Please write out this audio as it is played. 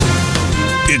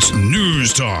It's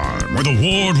news time with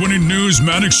award-winning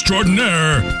newsman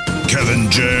extraordinaire,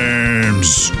 Kevin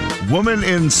James. Woman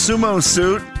in sumo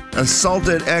suit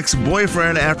assaulted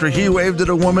ex-boyfriend after he waved at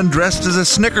a woman dressed as a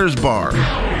Snickers bar.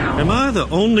 Am I the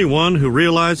only one who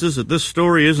realizes that this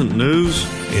story isn't news?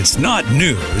 It's not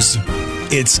news.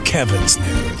 It's Kevin's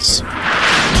news.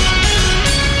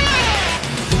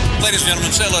 Ladies and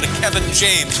gentlemen, say hello to Kevin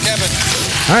James. Kevin.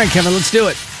 All right, Kevin, let's do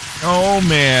it. Oh,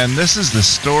 man, this is the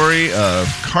story of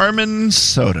Carmen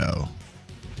Soto,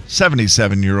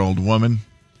 77-year-old woman.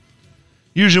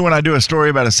 Usually when I do a story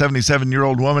about a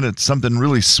 77-year-old woman, it's something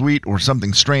really sweet or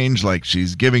something strange, like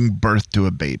she's giving birth to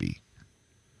a baby.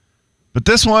 But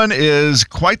this one is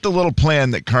quite the little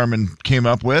plan that Carmen came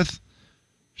up with.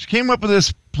 She came up with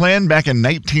this plan back in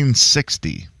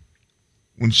 1960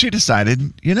 when she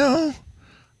decided,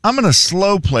 I'm going to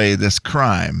slow play this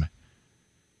crime.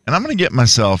 And I'm going to get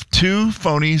myself 2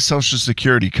 phony Social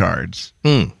Security cards.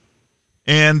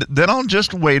 And then I'll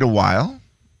just wait a while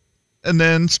and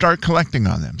then start collecting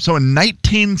on them. So in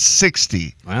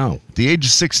 1960, at the age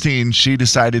of 16, she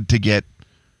decided to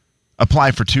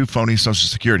apply for 2 phony Social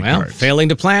Security cards. Failing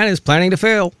to plan is planning to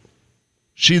fail.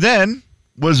 She then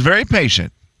was very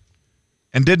patient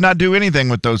and did not do anything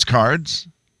with those cards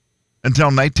until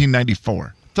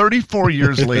 1994, 34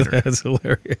 years later. That's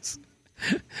hilarious.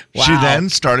 Wow. She then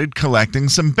started collecting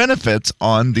some benefits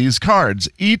on these cards.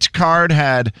 Each card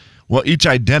had, each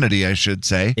identity, I should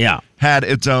say, had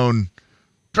its own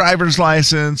driver's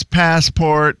license,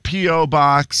 passport, P.O.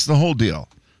 box, the whole deal.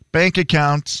 Bank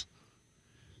accounts.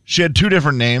 She had 2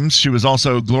 different names. She was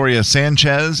also Gloria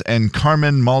Sanchez and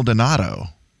Carmen Maldonado.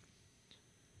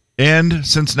 And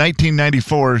since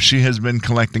 1994, she has been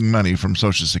collecting money from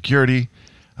Social Security,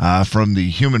 from the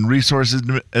Human Resources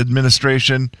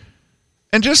Administration,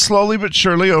 and just slowly but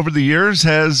surely over the years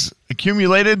has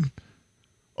accumulated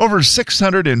over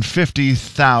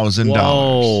 $650,000.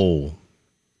 Whoa.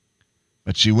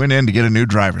 But she went in to get a new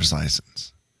driver's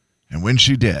license. And when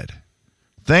she did,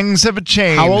 things have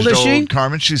changed. How old is she?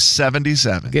 Carmen, she's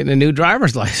 77. Getting a new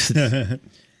driver's license.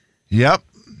 Yep.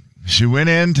 She went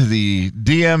into the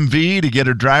DMV to get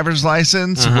her driver's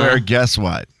license, where guess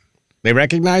what? They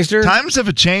recognized her? Times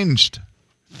have changed.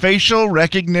 Facial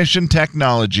recognition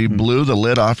technology blew the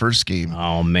lid off her scheme.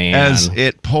 Oh, man. As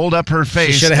it pulled up her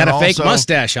face. She should have had a fake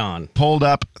mustache on. Pulled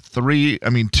up 2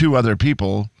 other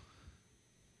people.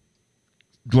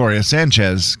 Gloria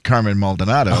Sanchez, Carmen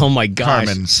Maldonado. Oh, my gosh.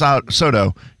 Carmen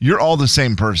Soto. You're all the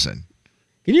same person.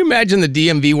 Can you imagine the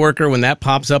DMV worker when that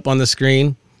pops up on the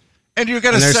screen? And you've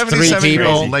got a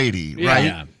 77-year-old lady, right?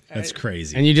 Yeah, that's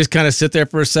crazy. And you just kind of sit there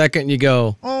for a second and you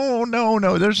go, oh,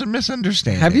 no, there's a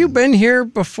misunderstanding. Have you been here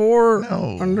before?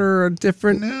 No. Under a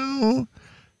different... No.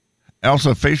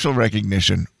 Also, facial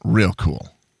recognition, real cool.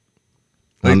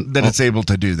 That it's able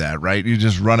to do that, right? You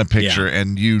just run a picture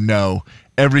and you know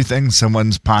everything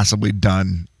someone's possibly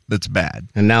done that's bad.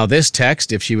 And now this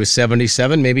text, if she was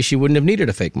 77, maybe she wouldn't have needed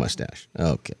a fake mustache.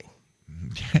 Okay.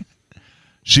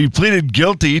 She pleaded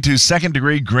guilty to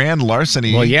second-degree grand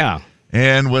larceny. Well, yeah.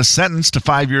 And was sentenced to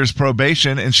 5 years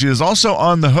probation, and she is also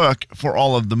on the hook for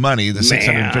all of the money, the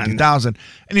 $650,000.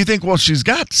 And you think, well, she's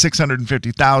got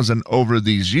 $650,000 over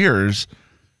these years.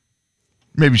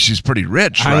 Maybe she's pretty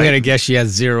rich, right? I'm going to guess she has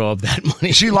 0 of that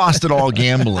money. She lost it all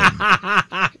gambling.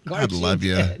 God love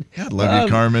you. God love you,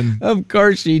 Carmen. Of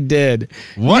course she did.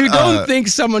 What, you don't think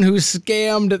someone who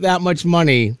scammed that much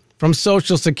money from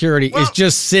Social Security is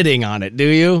just sitting on it, do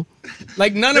you?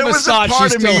 Like, none of us thought she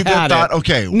still had it.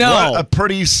 Okay, what a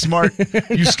pretty smart...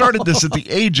 You started this at the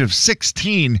age of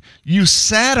 16. You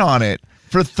sat on it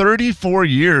for 34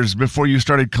 years before you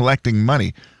started collecting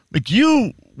money. Like,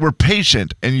 you were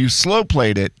patient and you slow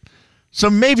played it. So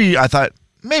maybe I thought,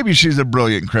 maybe she's a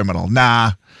brilliant criminal.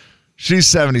 Nah, she's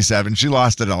 77. She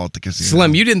lost it all at the casino.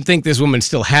 Slim, you didn't think this woman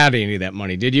still had any of that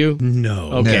money, did you?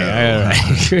 No. Okay.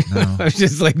 No. I was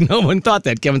just like, no one thought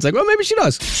that. Kevin's like, well, maybe she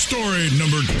does. Story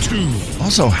number 2.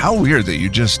 Also, how weird that you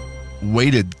just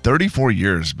waited 34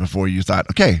 years before you thought,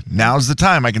 okay, now's the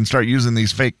time I can start using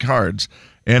these fake cards.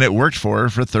 And it worked for her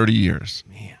for 30 years.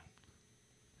 Man.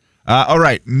 All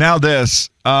right, now this.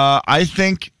 I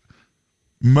think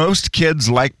most kids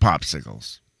like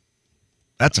popsicles.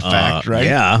 That's a fact, right?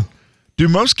 Yeah. Do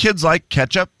most kids like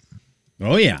ketchup?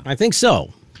 Oh, yeah. I think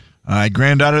so. My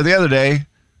granddaughter the other day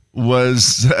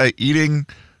was eating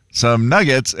some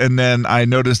nuggets, and then I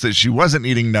noticed that she wasn't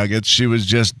eating nuggets. She was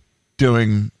just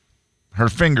doing her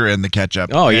finger in the ketchup.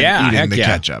 Oh, yeah. Eating Heck the yeah.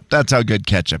 ketchup. That's how good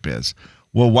ketchup is.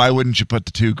 Well, why wouldn't you put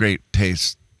the two great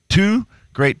tastes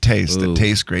that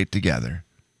taste great together?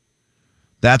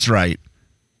 That's right.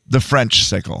 The French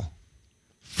sickle.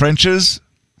 French's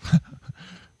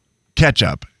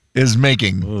ketchup is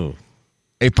making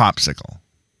a popsicle.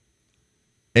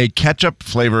 A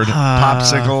ketchup-flavored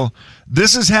popsicle.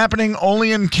 This is happening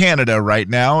only in Canada right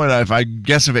now, and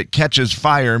if it catches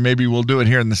fire, maybe we'll do it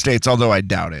here in the States, although I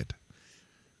doubt it.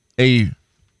 A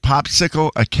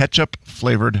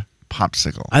ketchup-flavored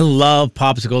popsicle. I love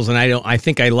popsicles, and I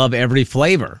think I love every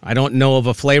flavor. I don't know of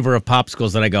a flavor of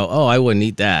popsicles that I go, oh, I wouldn't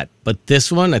eat that. But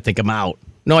this one, I think I'm out.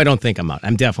 No, I don't think I'm out.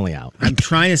 I'm definitely out. I'm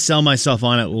trying to sell myself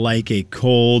on it like a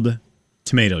cold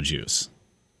tomato juice.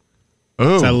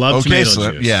 Oh, I love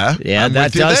tomato juice. Yeah,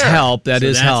 that does help. That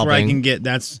is helping. Where I can get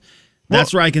that's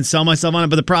where I can sell myself on it.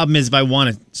 But the problem is, if I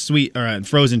want a sweet or a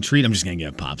frozen treat, I'm just gonna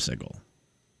get a popsicle.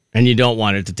 And you don't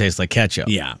want it to taste like ketchup.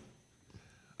 Yeah.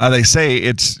 They say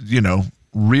it's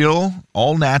real,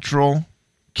 all natural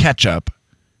ketchup,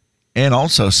 and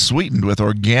also sweetened with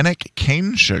organic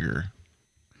cane sugar.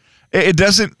 It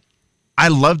doesn't. I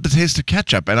love the taste of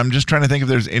ketchup, and I'm just trying to think if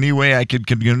there's any way I could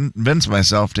convince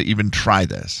myself to even try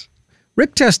this.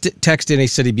 Rick texted and he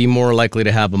said he'd be more likely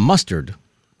to have a mustard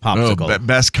popsicle. Oh,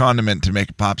 best condiment to make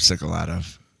a popsicle out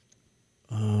of.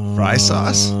 Fry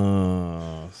sauce?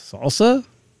 Salsa?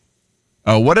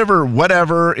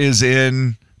 Whatever is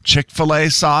in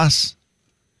Chick-fil-A sauce,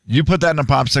 you put that in a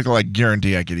popsicle, I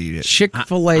guarantee I could eat it.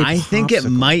 Chick-fil-A I think it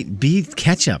might be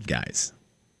ketchup, guys.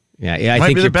 Yeah, I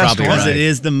think you're probably right. Because it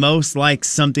is the most like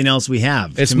something else we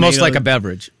have. It's most like a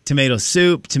beverage. Tomato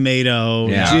soup, tomato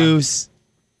juice.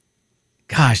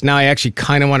 Gosh, now I actually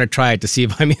kind of want to try it to see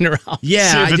if I'm in or out.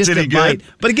 Yeah, see if it's any good.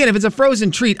 But again, if it's a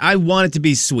frozen treat, I want it to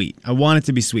be sweet.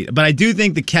 But I do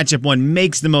think the ketchup one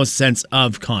makes the most sense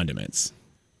of condiments.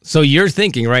 So you're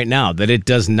thinking right now that it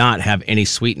does not have any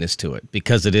sweetness to it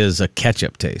because it is a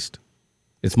ketchup taste.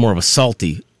 It's more of a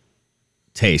salty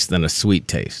taste than a sweet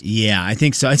taste. Yeah, I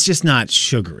think so. It's just not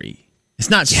sugary. It's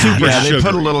not super sugary. They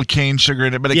put a little cane sugar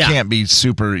in it, but it can't be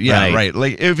super. Yeah, right.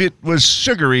 Like if it was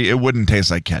sugary, it wouldn't taste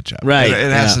like ketchup. Right.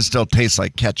 It has to still taste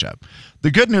like ketchup.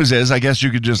 The good news is, I guess you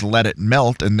could just let it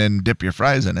melt and then dip your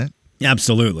fries in it.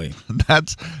 Absolutely.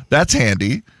 That's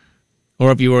handy.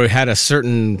 Or if you had a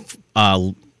certain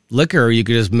liquor, you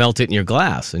could just melt it in your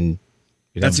glass and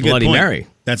you'd have Bloody Mary.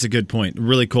 That's a good point.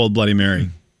 Really cold Bloody Mary.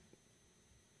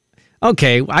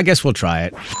 Okay, I guess we'll try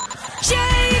it.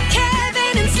 Jay,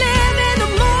 Kevin, and Slim in the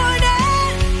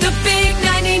morning. The big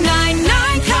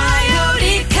 99.9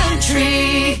 Coyote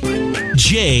Country.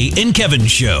 Jay and Kevin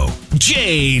Show.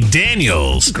 Jay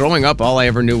Daniels. Growing up, all I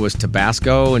ever knew was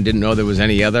Tabasco and didn't know there was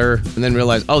any other. And then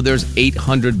realized, there's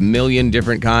 800 million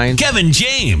different kinds. Kevin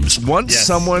James. Once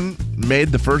someone made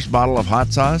the first bottle of hot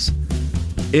sauce,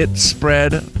 it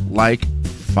spread like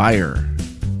fire.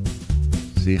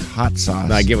 See, hot sauce.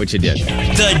 I get what you did.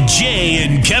 The Jay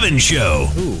and Kevin Show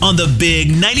on the big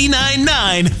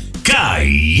 99.9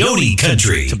 Coyote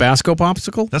Country. Tabasco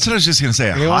popsicle? That's what I was just going to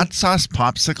say. A hot sauce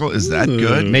popsicle, is that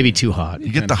good? Maybe too hot.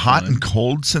 You get the hot and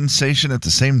cold sensation at the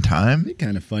same time? It'd be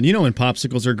kind of fun. You know when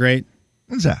popsicles are great?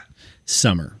 When's that?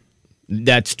 Summer.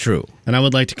 That's true. And I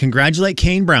would like to congratulate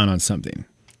Kane Brown on something.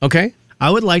 Okay.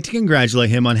 I would like to congratulate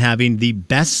him on having the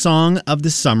best song of the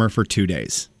summer for 2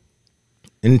 days.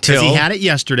 Because he had it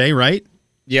yesterday, right?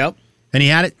 Yep. And he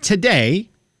had it today.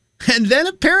 And then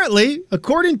apparently,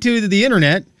 according to the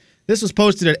internet, this was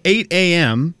posted at 8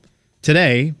 a.m.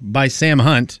 today by Sam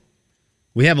Hunt.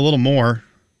 We have a little more.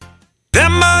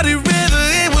 That mighty river,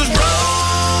 it was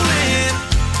rolling.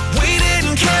 We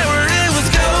didn't care where it was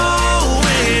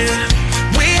going.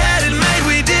 We had it made,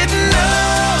 we didn't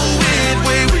know it.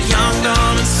 We were young,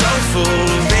 dumb, and so full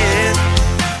of it.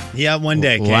 Yeah, one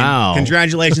day, Kane. Wow.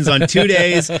 Congratulations on 2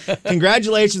 days.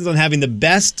 Congratulations on having the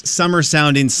best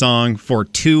summer-sounding song for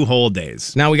 2 whole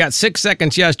days. Now, we got 6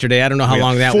 seconds yesterday. I don't know how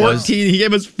long that was. He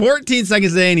gave us 14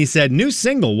 seconds today, and he said, new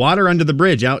single, Water Under the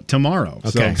Bridge, out tomorrow.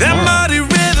 Okay. That mighty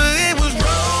river, it was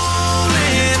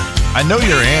rolling. I know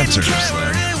your answer,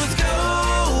 Slim. It was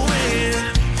going.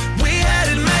 We had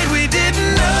it made, we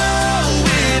didn't know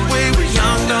it. We were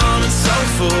young, dumb, and so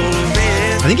full of it.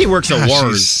 I think he works a He's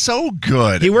words. so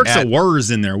good. He works a words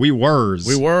in there. We words.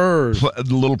 We were. A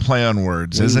little play on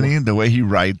words, isn't he? The way he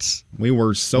writes. We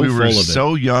were so we full were of it.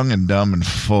 so young and dumb and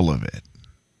full of it.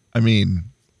 I mean,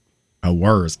 a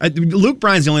words. Luke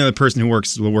Bryan's the only other person who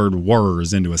works the word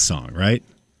words into a song, right?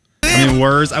 I mean,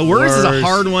 words. Words is a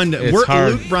hard one.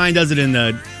 Hard. Luke Bryan does it in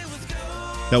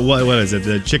what is it?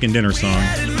 The chicken dinner song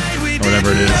or whatever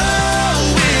it is.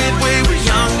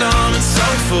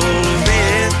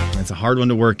 It's a hard one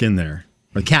to work in there.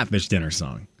 Or the catfish dinner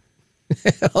song.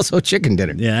 Also chicken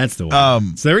dinner. Yeah, that's the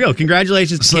one. So there we go.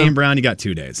 Congratulations to Kane Brown. You got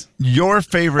 2 days. Your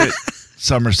favorite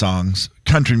summer songs,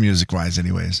 country music-wise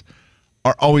anyways,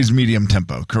 are always medium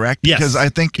tempo, correct? Yes. Because I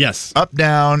think Yes. Up,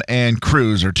 Down, and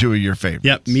Cruise are two of your favorites.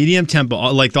 Yep, medium tempo,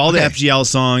 like all the Okay. FGL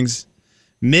songs.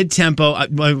 Mid tempo,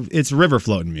 it's river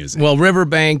floating music. Well,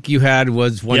 Riverbank you had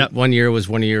was Yep. one year was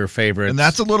one of your favorites. And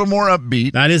that's a little more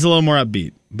upbeat. That is a little more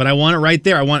upbeat, but I want it right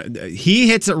there. He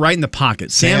hits it right in the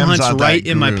pocket. Sam Sam's Hunt's on that right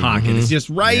in my groove. pocket. It's just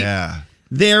right Yeah.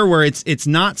 there where it's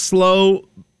not slow,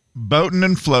 Boating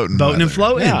and floating. boating and weather.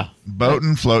 floating. Yeah.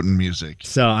 Boating, floating music.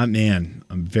 So I'm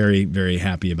very, very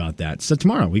happy about that. So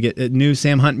tomorrow we get new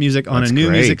Sam Hunt music on That's a new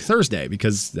great. music Thursday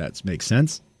because that makes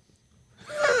sense.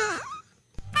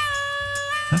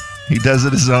 He does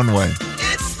it his own way.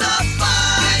 It's the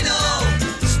final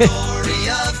story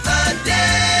of the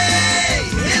day.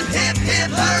 Hip, hip, hip,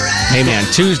 hooray. Hey man,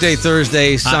 Tuesday,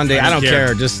 Thursday, Sunday, I I don't don't care.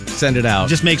 care. Just send it out.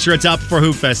 Just make sure it's out before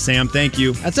Hoop Fest, Sam. Thank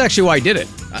you. That's actually why I did it.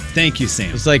 Thank you,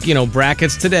 Sam. It's like,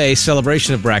 brackets today,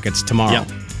 celebration of brackets tomorrow.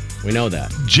 Yep. We know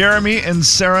that. Jeremy and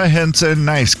Sarah Henson,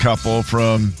 nice couple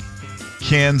from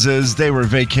Kansas. They were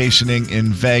vacationing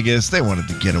in Vegas. They wanted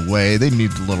to get away. They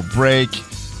needed a little break.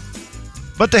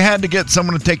 But they had to get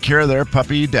someone to take care of their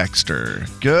puppy, Dexter.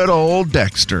 Good old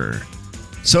Dexter.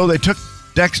 So they took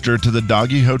Dexter to the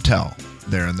Doggy Hotel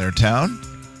there in their town.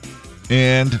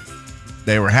 And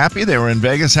they were happy. They were in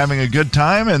Vegas having a good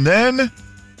time. And then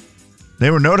they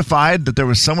were notified that there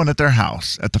was someone at their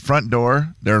house. At the front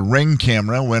door, their Ring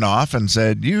camera went off and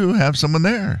said, "You have someone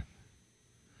there."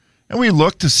 And we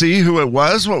looked to see who it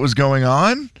was, what was going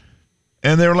on.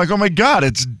 And they were like, "Oh my God,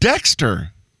 it's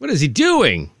Dexter." What is he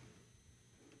doing?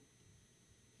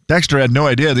 Dexter had no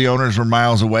idea the owners were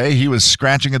miles away. He was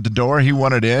scratching at the door. He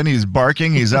wanted in. He's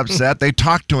barking. He's upset. They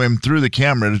talked to him through the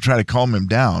camera to try to calm him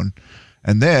down.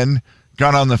 And then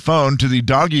got on the phone to the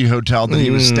Doggy Hotel that he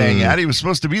was staying at. He was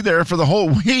supposed to be there for the whole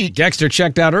week. Dexter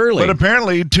checked out early. But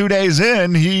apparently 2 days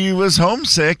in, he was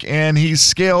homesick and he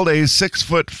scaled a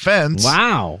 6-foot fence.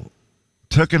 Wow.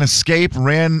 Took an escape,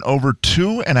 ran over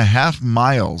 2.5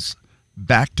 miles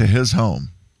back to his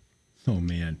home. Oh,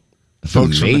 man. The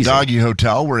folks from the amazing. Doggy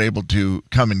Hotel were able to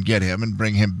come and get him and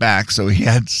bring him back, so he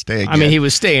had to stay again. I mean, he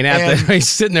was staying he's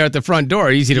sitting there at the front door.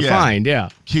 Easy to Yeah. find, yeah.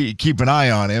 Keep an eye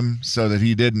on him so that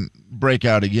he didn't break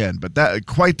out again. But that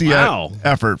quite the Wow.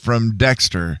 effort from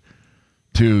Dexter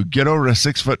to get over a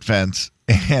 6-foot fence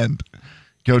and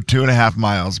go 2.5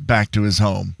 miles back to his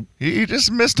home. He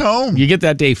just missed home. You get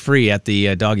that day free at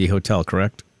the Doggy Hotel,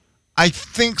 correct? I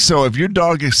think so. If your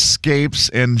dog escapes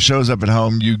and shows up at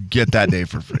home, you get that day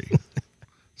for free.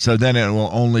 So then it will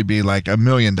only be like $1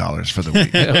 million for the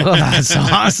week. Well, that's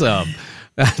awesome.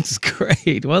 That's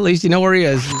great. Well, at least you know where he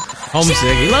is. Homesick.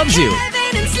 He loves you.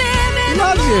 Kevin and Slim in He the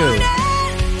loves you. morning.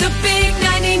 The big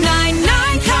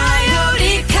 99.9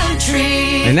 Coyote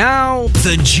Country. And now,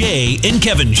 The Jay and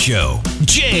Kevin Show.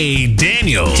 Jay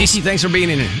Daniels. TC, thanks for being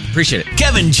in. Appreciate it.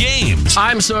 Kevin James.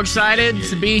 I'm so excited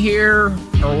to be here,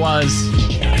 or was.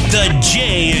 The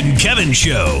Jay and Kevin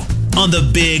Show on the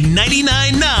big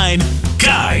 99.9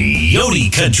 Coyote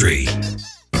Country.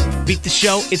 Beat the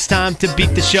show, it's time to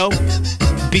beat the show.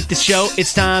 Beat the show,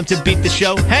 it's time to beat the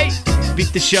show. Hey!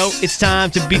 Beat the show, it's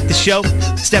time to beat the show.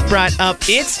 Step right up,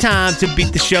 it's time to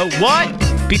beat the show. What?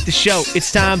 Beat the show,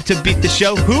 it's time to beat the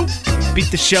show. Who? Beat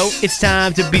the show, it's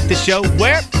time to beat the show.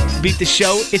 Where? Beat the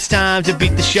show, it's time to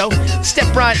beat the show.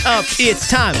 Step right up, it's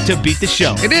time to beat the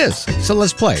show. It is. So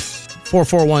let's play.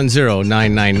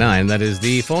 4410999. That is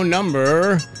the phone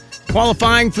number.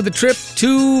 Qualifying for the trip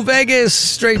to Vegas,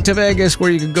 straight to Vegas, where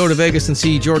you can go to Vegas and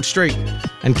see George Strait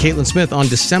and Caitlin Smith on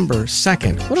December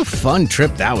 2nd. What a fun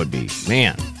trip that would be,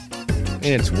 man. And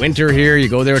it's winter here. You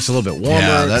go there, it's a little bit warmer.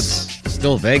 Yeah, It's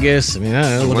still Vegas. I mean, I don't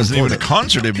know. It looking wasn't even a forward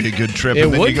concert. It'd be a good trip. It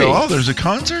And then would you go, be. "Oh, there's a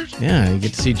concert?" to- Yeah, you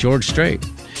get to see George Strait.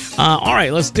 All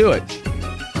right, let's do it.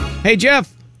 Hey,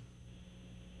 Jeff.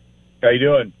 How you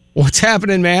doing? What's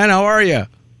happening, man? How are you?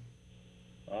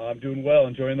 I'm doing well,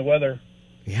 enjoying the weather.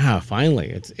 Yeah,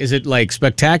 finally. Is it like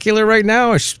spectacular right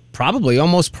now? It's probably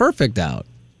almost perfect out.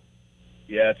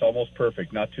 Yeah, it's almost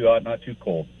perfect. Not too hot, not too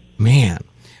cold. Man.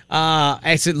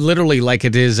 It's literally like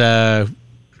it is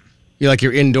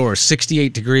you're indoors,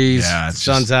 68 degrees, Yeah, it's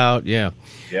sun's just- out, yeah.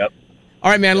 Yep. All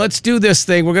right, man, let's do this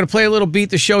thing. We're going to play a little Beat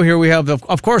the Show here. We have,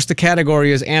 of course, the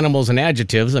category is animals and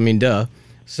adjectives. I mean, duh.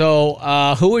 So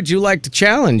who would you like to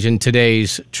challenge in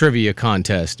today's trivia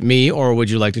contest? Me, or would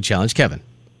you like to challenge Kevin?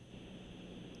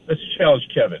 Let's challenge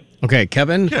Kevin. Okay,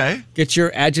 Kevin, Okay. get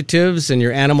your adjectives and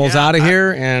your animals Yeah, out of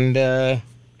here, and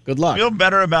good luck. Feel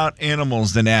better about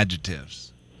animals than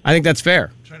adjectives. I think that's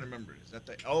fair. I'm trying to remember. Is that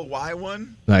the LY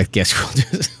one? I guess we'll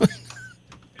do this one.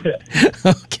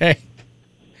 Okay.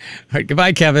 All right,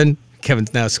 goodbye, Kevin.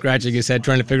 Kevin's now scratching his head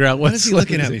trying to figure out what is he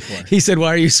looking at me for? He said, "Why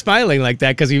are you smiling like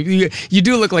that?" Because you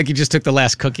do look like you just took the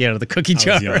last cookie out of the cookie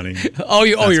jar. was yawning.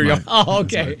 You're yawning. Oh,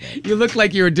 okay. You look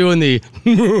like you were doing the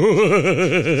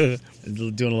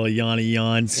Doing a little yawny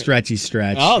yawn, stretchy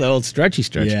stretch. the old stretchy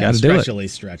stretch. Yeah, You got to do it.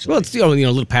 stretchily. Well, it's a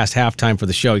little past halftime for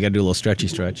the show. You got to do a little stretchy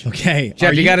stretch. Okay,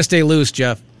 Jeff, you got to stay loose,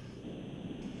 Jeff.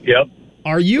 Yep.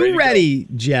 Are you ready,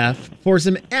 Jeff, for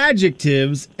some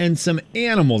adjectives and some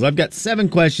animals? I've got 7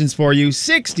 questions for you,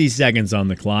 60 seconds on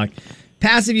the clock.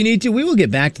 Pass if you need to. We will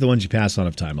get back to the ones you pass on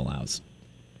if time allows.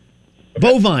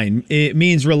 Bovine, it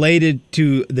means related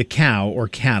to the cow or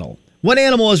cattle. What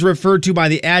animal is referred to by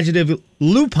the adjective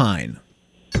lupine?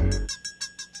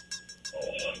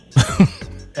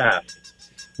 Pass.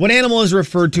 What animal is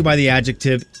referred to by the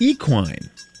adjective equine?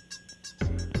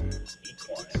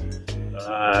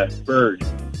 Bird.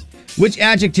 Which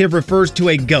adjective refers to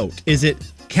a goat? Is it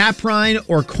caprine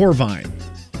or corvine?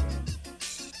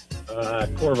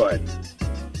 Corvine.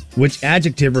 Which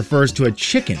adjective refers to a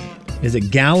chicken? Is it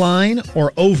galine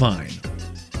or ovine?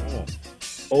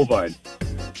 Ovine.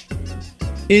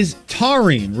 Is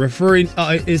taurine referring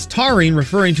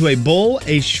to a bull,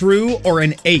 a shrew, or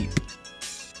an ape?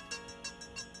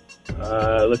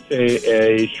 Let's say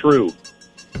a shrew.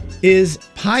 Is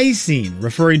piscine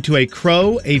referring to a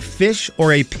crow, a fish,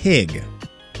 or a pig?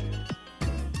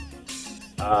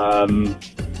 A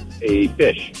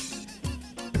fish.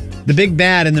 The big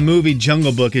bad in the movie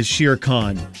Jungle Book is Shere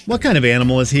Khan. What kind of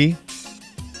animal is he?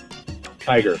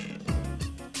 Tiger.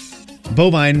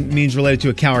 Bovine means related to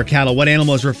a cow or cattle. What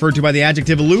animal is referred to by the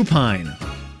adjective lupine?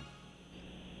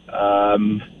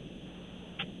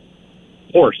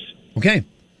 Horse. Okay.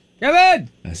 Kevin!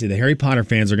 I see the Harry Potter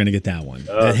fans are going to get that one.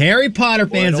 The Harry Potter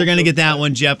fans are going to get that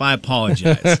one, Jeff. I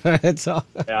apologize. It's all.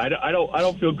 Yeah, I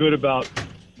don't feel good about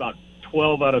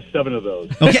 12 out of 7 of those.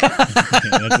 Okay.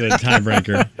 That's a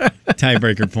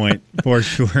tiebreaker point for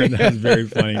sure. That was very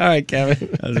funny. All right, Kevin.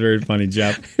 That was very funny,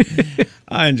 Jeff.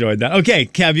 I enjoyed that. Okay,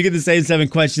 Kev, you get the same 7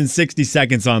 questions, 60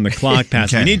 seconds on the clock.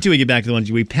 Pass. If you need to, we get back to the ones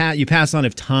you pass on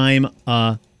if time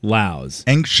allows.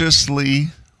 Anxiously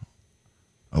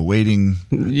awaiting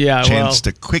chance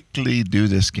to quickly do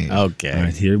this game. Okay. All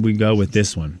right, here we go with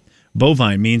this one.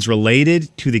 Bovine means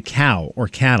related to the cow or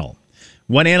cattle.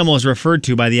 What animal is referred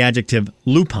to by the adjective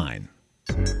lupine?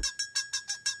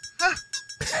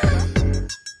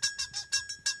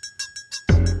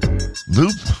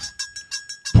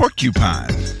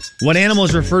 Porcupine. What animal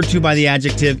is referred to by the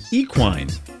adjective equine?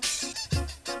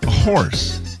 A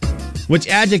horse. Which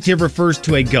adjective refers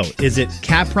to a goat? Is it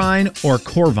caprine or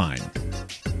corvine?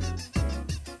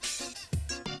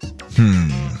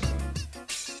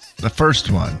 The first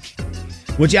one.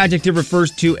 Which adjective refers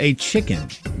to a chicken?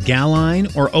 Galine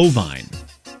or ovine?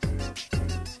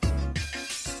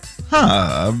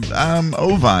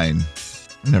 Ovine.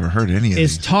 Never heard any of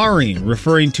Is these. taurine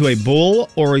referring to a bull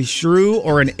or a shrew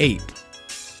or an ape?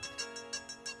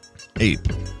 Ape.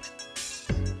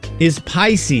 Is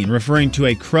piscine referring to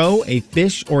a crow, a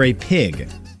fish, or a pig?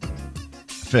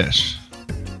 Fish.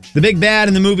 The big bad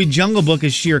in the movie Jungle Book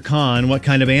is Shere Khan. What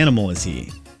kind of animal is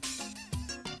he?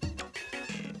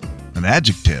 An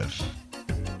adjective.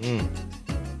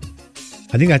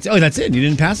 I think that's it. You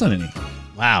didn't pass on any.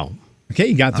 Wow. Okay,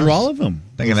 you got through all of them.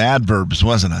 Thinking adverbs,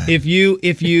 wasn't I? If you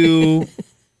you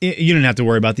didn't have to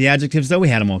worry about the adjectives though. We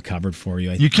had them all covered for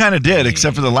you. You kind of did,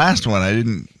 except for the last one. I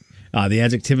didn't. The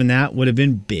adjective in that would have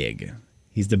been big.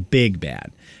 He's the big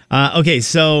bad. Okay,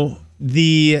 so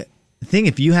the thing,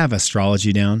 if you have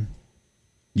astrology down,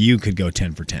 you could go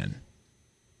 10 for 10.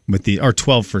 Or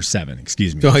 12 for 7,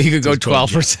 excuse me. Oh, you could go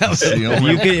 12 for 7.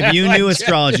 If you knew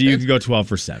astrology, you could go 12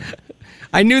 for 7.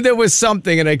 I knew there was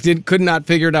something, and I could not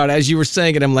figure it out. As you were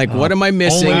saying it, I'm like, what am I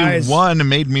missing? Only one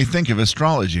made me think of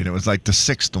astrology, and it was like the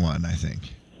 6th one, I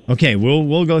think. Okay,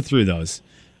 we'll go through those.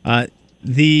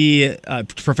 The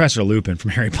Professor Lupin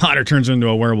from Harry Potter turns into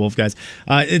a werewolf, guys.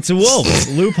 It's a wolf.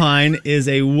 Lupine is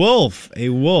a wolf. A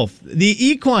wolf. The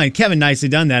equine, Kevin, nicely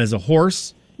done. That is a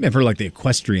horse. You may have heard like the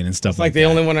equestrian and stuff like that. The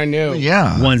only one I knew.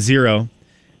 Yeah. 1-0.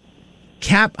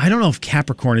 I don't know if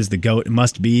Capricorn is the goat. It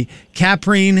must be.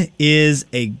 Caprine is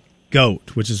a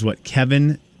goat, which is what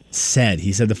Kevin said.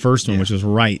 He said the first one, which was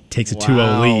right. Takes a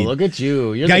 2-0 lead. Look at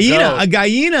you. You're Gallina. the A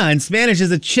gallina in Spanish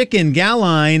is a chicken.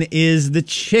 Galine is the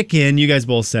chicken. You guys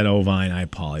both said ovine. I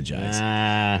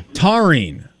apologize.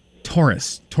 Taurine.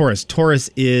 Taurus. Taurus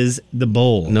is the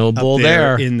bull. No bull up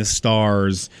there. in the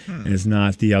stars. And it's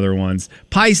not the other ones.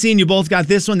 Piscine, you both got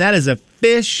this one. That is a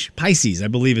fish. Pisces, I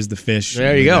believe, is the fish.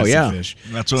 There you go, That's the yeah. fish.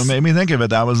 That's what made me think of it.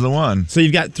 That was the one. So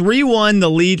you've got 3-1, the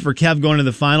lead for Kev going to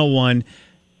the final one.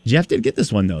 Jeff did get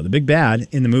this one, though. The big bad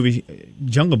in the movie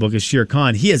Jungle Book is Shere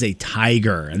Khan. He is a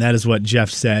tiger, and that is what Jeff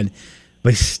said,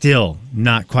 but still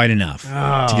not quite enough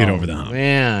to get over the hump.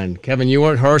 Man, Kevin, you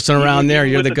weren't horsing around there.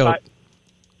 You're the GOAT.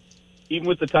 Even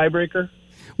with the tiebreaker?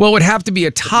 Well, it would have to be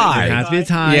a tie. It would have to be a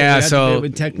tie. Yeah, It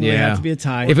would technically have to be a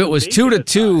tie. If it was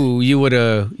 2-2, you would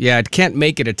have. Yeah, it can't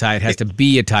make it a tie. It has to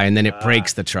be a tie, and then it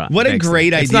breaks the tie. What a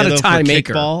great idea, It's not a though, tie for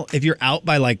maker. kickball. If you're out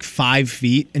by like 5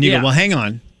 feet, and you Yeah. go, well, hang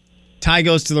on. Tie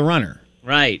goes to the runner.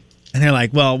 Right. And they're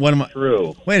like, well, what am I?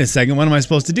 True. Wait a second. What am I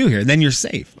supposed to do here? Then you're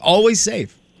safe. Always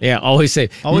safe. Yeah, always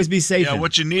safe. Always be safe. Yeah,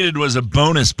 what you needed was a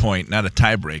bonus point, not a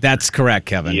tiebreaker. That's correct,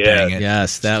 Kevin. Yeah. Dang it.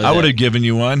 Yes, that was I would it. have given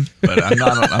you one, but I'm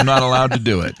not allowed to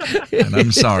do it. And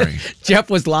I'm sorry.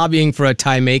 Jeff was lobbying for a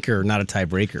tie maker, not a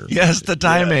tiebreaker. Yes, the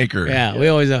tie maker. Yeah, we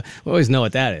always know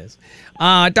what that is.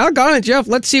 Doggone it, Jeff.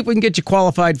 Let's see if we can get you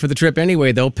qualified for the trip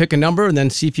anyway, though. Pick a number and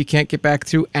then see if you can't get back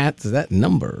through at that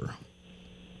number.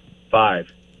 5.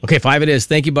 Okay, 5 it is.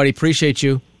 Thank you, buddy. Appreciate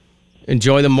you.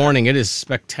 Enjoy the morning. It is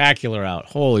spectacular out.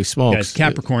 Holy smokes. Guys,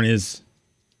 Capricorn is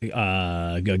the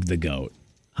GOAT.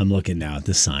 I'm looking now at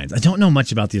the signs. I don't know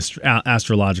much about the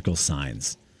astrological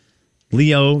signs.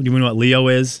 Leo, do you know what Leo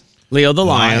is? Leo the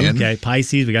lion. Okay,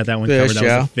 Pisces, we got that one Fish, covered. That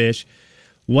yeah. was a fish.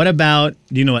 What about,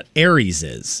 do you know what Aries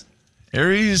is?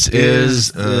 Aries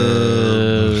is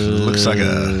looks like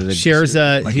a Shares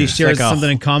he shares like a-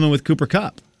 something in common with Cooper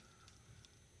Kupp.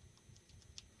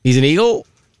 He's an eagle?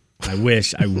 I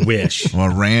wish.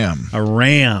 well, ram. A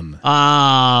ram.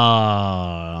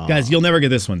 Ah. Guys, you'll never get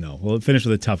this one, though. We'll finish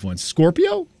with a tough one.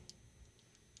 Scorpio?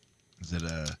 Is it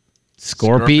a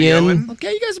Scorpion? Scorpioan?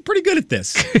 Okay, you guys are pretty good at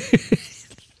this.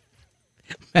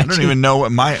 I don't even know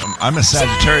what I'm a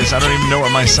Sagittarius. I don't even know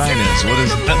what my sign is. What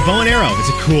is it? Bow and arrow. It's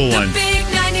a cool one.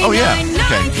 Oh, yeah.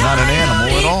 Okay. Not an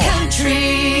animal at all.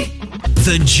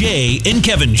 The Jay and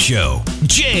Kevin Show.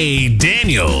 Jay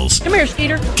Daniels. Come here,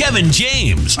 Skeeter. Kevin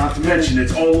James. Not to mention,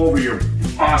 it's all over your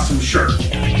awesome shirt.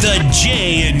 The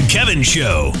Jay and Kevin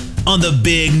Show on the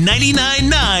Big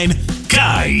 99.9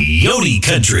 Coyote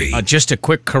Country. Just a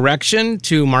quick correction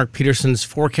to Mark Peterson's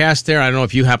forecast there. I don't know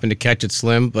if you happened to catch it,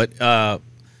 Slim, but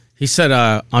he said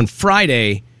on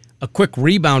Friday, a quick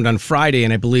rebound on Friday,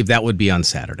 and I believe that would be on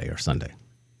Saturday or Sunday.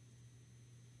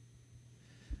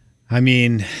 I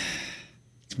mean,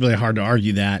 it's really hard to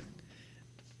argue that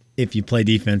if you play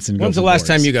defense and go When's for the last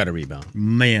boards. time you got a rebound?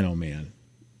 Man, oh man.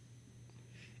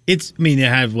 It would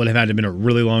have had to have been a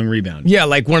really long rebound. Yeah,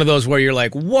 like one of those where you're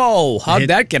like, whoa, how'd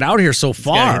that get out here so It's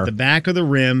gotta far? hit the back of the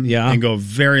rim and go a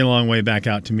very long way back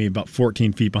out to me, about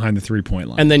 14 feet behind the three-point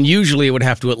line. And then usually it would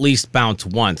have to at least bounce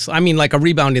once. I mean, like a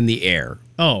rebound in the air.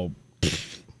 Oh.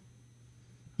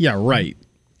 Yeah, right.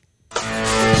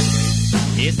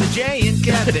 It's the Jay and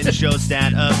Kevin Show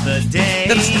stat of the day.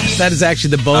 That is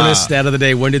actually the bonus stat of the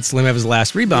day. When did Slim have his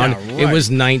last rebound? Yeah, right. It was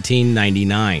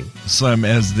 1999. Slim,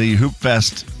 as the Hoop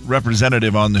Fest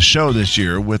representative on the show this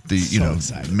year with the,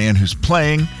 man who's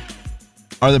playing,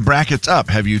 are the brackets up?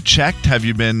 Have you checked? Have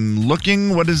you been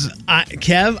looking? What is it?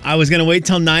 Kev, I was going to wait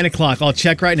till 9 o'clock. I'll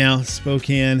check right now.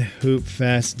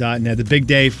 SpokaneHoopFest.net. The big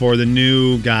day for the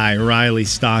new guy, Riley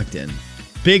Stockton.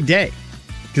 Big day.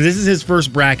 Because this is his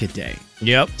first bracket day.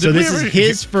 Yep. So this is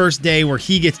his first day where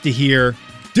he gets to hear,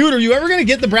 dude, are you ever going to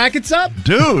get the brackets up?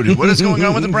 Dude, what is going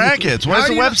on with the brackets? Why How is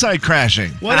the are you- website crashing?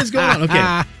 What is going on?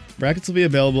 Okay. Brackets will be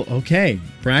available. Okay.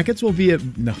 Brackets will be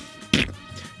available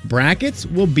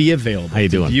How you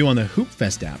doing? to view on the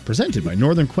Hoopfest app presented by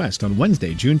Northern Quest on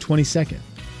Wednesday, June 22nd.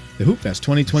 The Hoopfest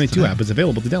 2022 app is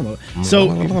available to download. So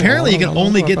apparently you can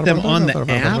only get them on the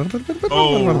app.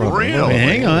 Oh, really? Okay,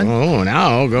 hang on. Oh,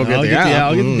 now go get I'll the get app.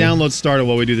 I'll get the download started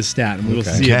while we do the stat, and we will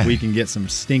see if Okay. we can get some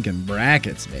stinking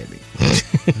brackets, baby.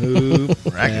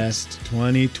 Hoopfest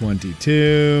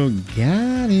 2022.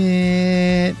 Got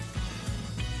it.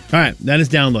 All right, that is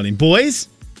downloading. Boys,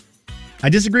 I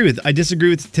disagree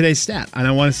with today's stat, and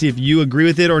I want to see if you agree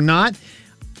with it or not.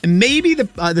 And maybe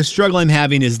the struggle I'm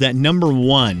having is that the number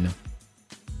one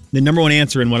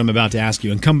answer in what I'm about to ask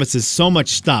you encompasses so much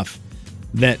stuff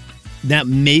that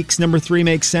makes number 3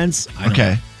 make sense. I don't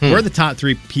know. Where are the top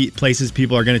 3 places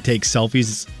people are going to take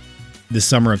selfies this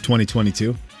summer of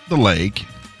 2022? The lake.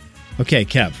 Okay,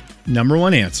 Kev, number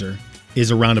 1 answer is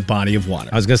around a body of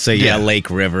water. I was going to say, lake,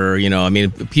 river. You know, I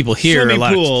mean, people hear Swimming a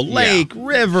lot pool, of, lake,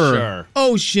 river, Sure.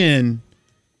 ocean.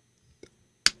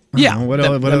 Yeah, What that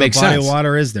other makes body sense. of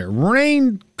water is there?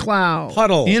 Rain cloud.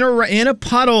 Puddle. In a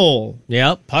puddle.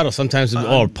 Yeah, puddle. Sometimes,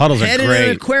 puddles are Head in great.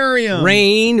 an aquarium.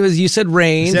 Rain, as you said,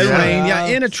 rain. Said rain. Yeah,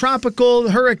 in a tropical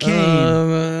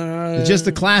hurricane. Just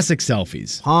the classic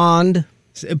selfies. Pond.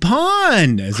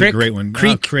 Pond is a Crick? great one.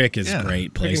 Creek? Oh, Crick is Yeah. a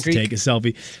great place to Creek. take a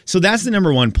selfie. So that's the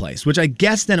number one place, which I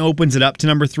guess then opens it up to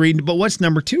number 3. But what's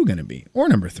number 2 going to be? Or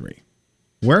number 3?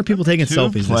 Where are people taking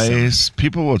selfies this summer? Place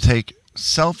people will take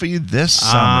selfie this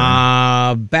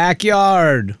summer.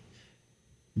 Backyard.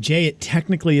 Jay, it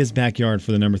technically is backyard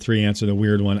for the number 3 answer, the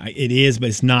weird one. It is, but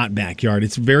it's not backyard.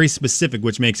 It's very specific,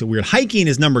 which makes it weird. Hiking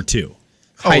is number 2.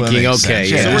 Hiking, that makes okay,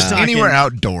 sense. yeah. So we're talking- anywhere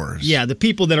outdoors. Yeah, the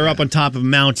people that are up on top of a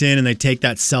mountain and they take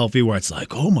that selfie where it's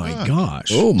like, oh my gosh.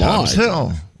 Oh, my. Dobbs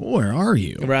Hill. Where are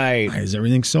you? Right. Why is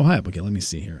everything so high up? Okay, let me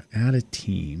see here. Add a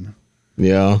team.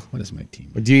 Yeah. What is my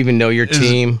team? Do you even know your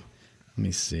team? Let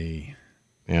me see.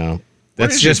 Yeah. What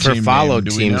That's is your just for team followed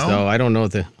name? Do we teams, know? though. I don't know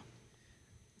the.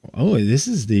 Oh, this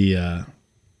is the.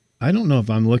 I don't know if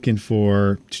I'm looking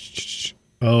for.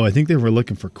 Oh, I think they were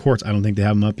looking for courts. I don't think they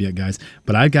have them up yet, guys.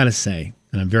 But I've got to say,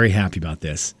 and I'm very happy about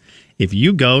this. If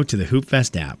you go to the Hoop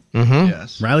Fest app,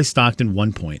 Yes. Riley Stockton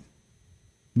 1 point,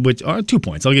 which are 2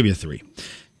 points. I'll give you 3.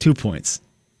 2 points.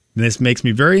 And this makes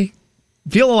me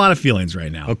feel a lot of feelings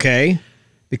right now. Okay.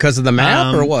 Because of the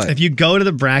map or what? If you go to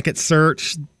the bracket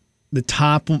search, the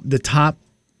top, with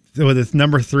the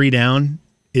number 3 down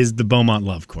is the Beaumont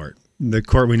Love Court, the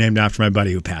court we named after my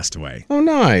buddy who passed away. Oh,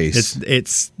 nice.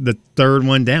 It's the 3rd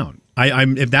one down.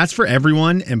 I'm if that's for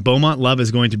everyone, and Beaumont Love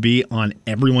is going to be on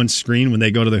everyone's screen when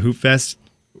they go to the Hoop Fest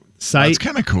site. That's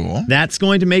kind of cool. That's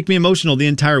going to make me emotional the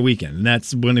entire weekend, and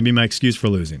that's going to be my excuse for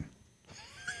losing.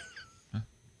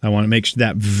 I want to make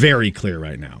that very clear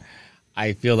right now.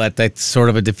 I feel that that's sort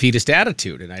of a defeatist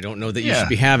attitude, and I don't know that you Yeah. should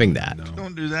be having that.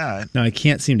 Don't do that. Now I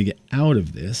can't seem to get out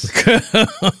of this.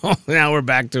 Now we're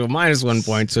back to a -1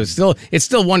 point, so it's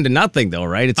still 1-0 though,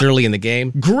 right? It's early in the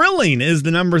game. Grilling is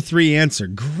the number 3 answer.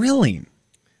 Grilling.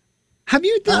 Have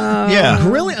you done Yeah.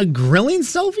 a grilling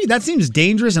selfie? That seems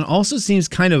dangerous and also seems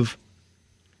kind of.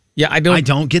 Yeah, I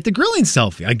don't get the grilling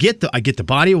selfie. I get the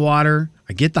body of water.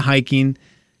 I get the hiking.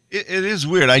 It is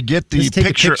weird. I get the Just take a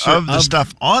picture picture of the of-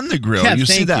 stuff on the grill. Yeah, you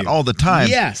see thank that you. all the time.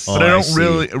 Yes. But Oh, I I don't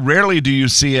see. rarely do you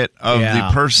see it of Yeah.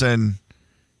 the person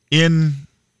in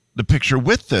the picture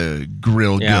with the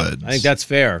grill Yeah, goods. I think that's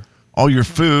fair. all your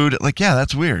food. Like, yeah,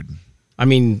 that's weird. I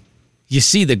mean, you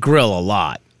see the grill a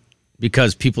lot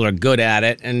because people are good at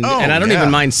it, and Oh, I don't yeah.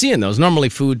 even mind seeing those. Normally,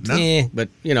 food, No. but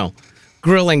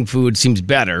grilling food seems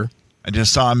better. I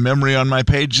just saw a memory on my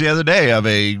page the other day of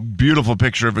a beautiful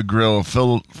picture of a grill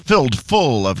filled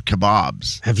full of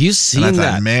kebabs. Have you And seen I thought,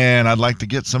 that? man, I'd like to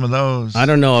get some of those. I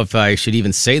don't know if I should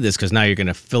even say this because now you're going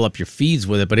to fill up your feeds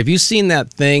with it. But have you seen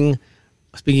that thing?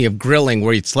 Speaking of grilling,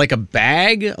 where it's like a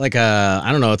bag, it's like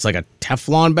a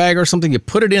Teflon bag or something. You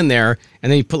put it in there,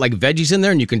 and then you put like veggies in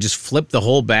there, and you can just flip the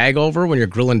whole bag over when you're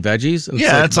grilling veggies. And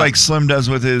Yeah, it's like Slim does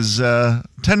with his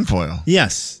tinfoil.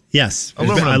 Yes.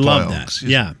 Aluminum I love foil, that. excuse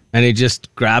me. Yeah. and you just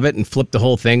grab it and flip the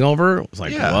whole thing over. It was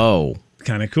like, Yeah. whoa.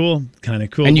 Kind of cool.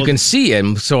 And you can see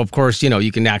it, so of course,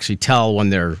 you can actually tell when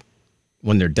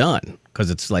they're done because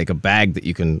it's like a bag that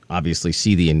you can obviously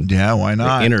see the why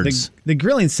not? innards. The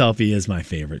grilling selfie is my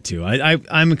favorite too.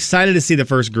 I'm excited to see the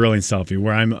first grilling selfie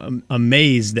where I'm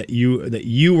amazed that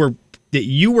you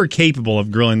were capable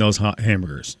of grilling those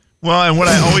hamburgers. Well, and what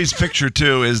I always picture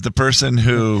too is the person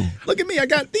who Look at me, I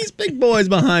got these big boys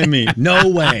behind me. No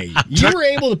way. You were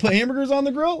able to put hamburgers on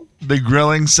the grill? the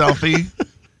grilling selfie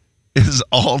is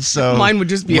also Mine would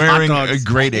just be hot wearing dogs. a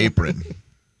great apron.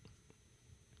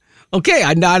 Okay,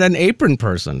 I'm not an apron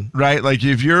person. Right? Like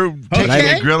if you're taking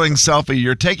Okay. a grilling selfie,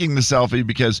 you're taking the selfie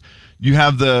because you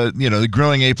have the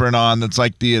grilling apron on that's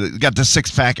like got the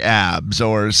 6-pack abs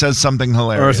or says something Or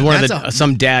hilarious. it's one of That's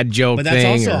some dad joke But that's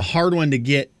thing. also or- a hard one to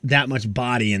get that much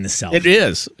body in the selfie. it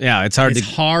is. Yeah, it's hard It's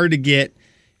to hard to get.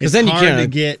 It's then you hard to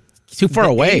can't- get too far the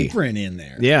away. apron in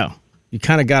there. Yeah. You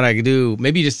kind of got to do,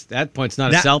 maybe just at that point, it's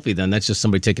not That- a selfie then. That's just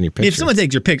somebody taking your picture. If someone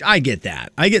takes your picture, I get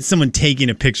that. I get someone taking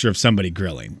a picture of somebody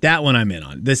grilling. That one I'm in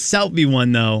on. The selfie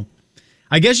one, though,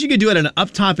 I guess you could do it at an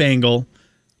up-top angle,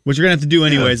 which you're going to have to do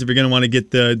anyways if you're going to want to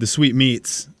get the sweet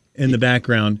meats in the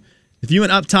background. If you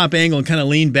went up-top angle and kind of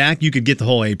lean back, you could get the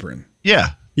whole apron.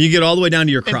 Yeah. You get all the way down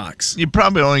to your Crocs. You're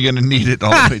probably only going to need it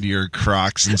all the way to your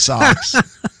Crocs and socks.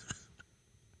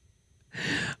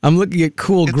 I'm looking at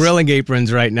cool grilling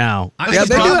aprons right now. I- Yeah, the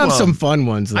they do have problem. some fun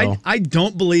ones, though. I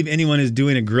don't believe anyone is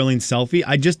doing a grilling selfie.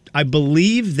 I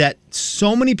believe that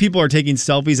so many people are taking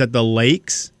selfies at the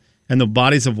lakes and the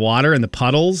bodies of water and the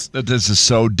puddles. That this is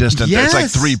so distant. It's like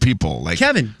Yes. 3 people. Like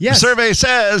Kevin, yes. The survey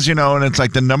says, and it's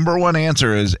like the number one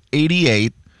answer is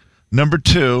 88, number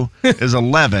 2 is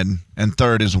 11, and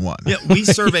third is 1. Yeah, we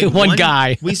surveyed One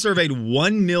guy. We surveyed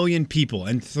 1 million people,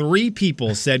 and 3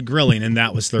 people said grilling, and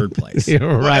that was third place. You're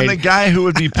Well, right. and the guy who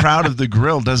would be proud of the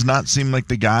grill does not seem like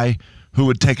the guy who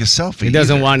would take a selfie. He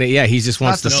doesn't either. want it. Yeah, he just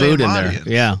wants the Not the food same in audience.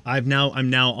 there. Yeah. I'm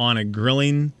now on a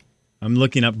grilling. I'm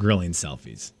looking up grilling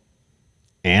selfies.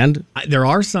 And? There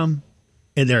are some,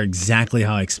 and they're exactly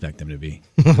how I expect them to be.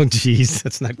 Oh, jeez,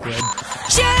 that's not good.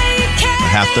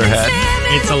 Half their head.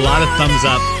 It's a lot of thumbs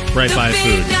up right by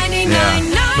food.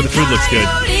 Yeah. But the food looks good.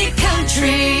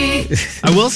 I will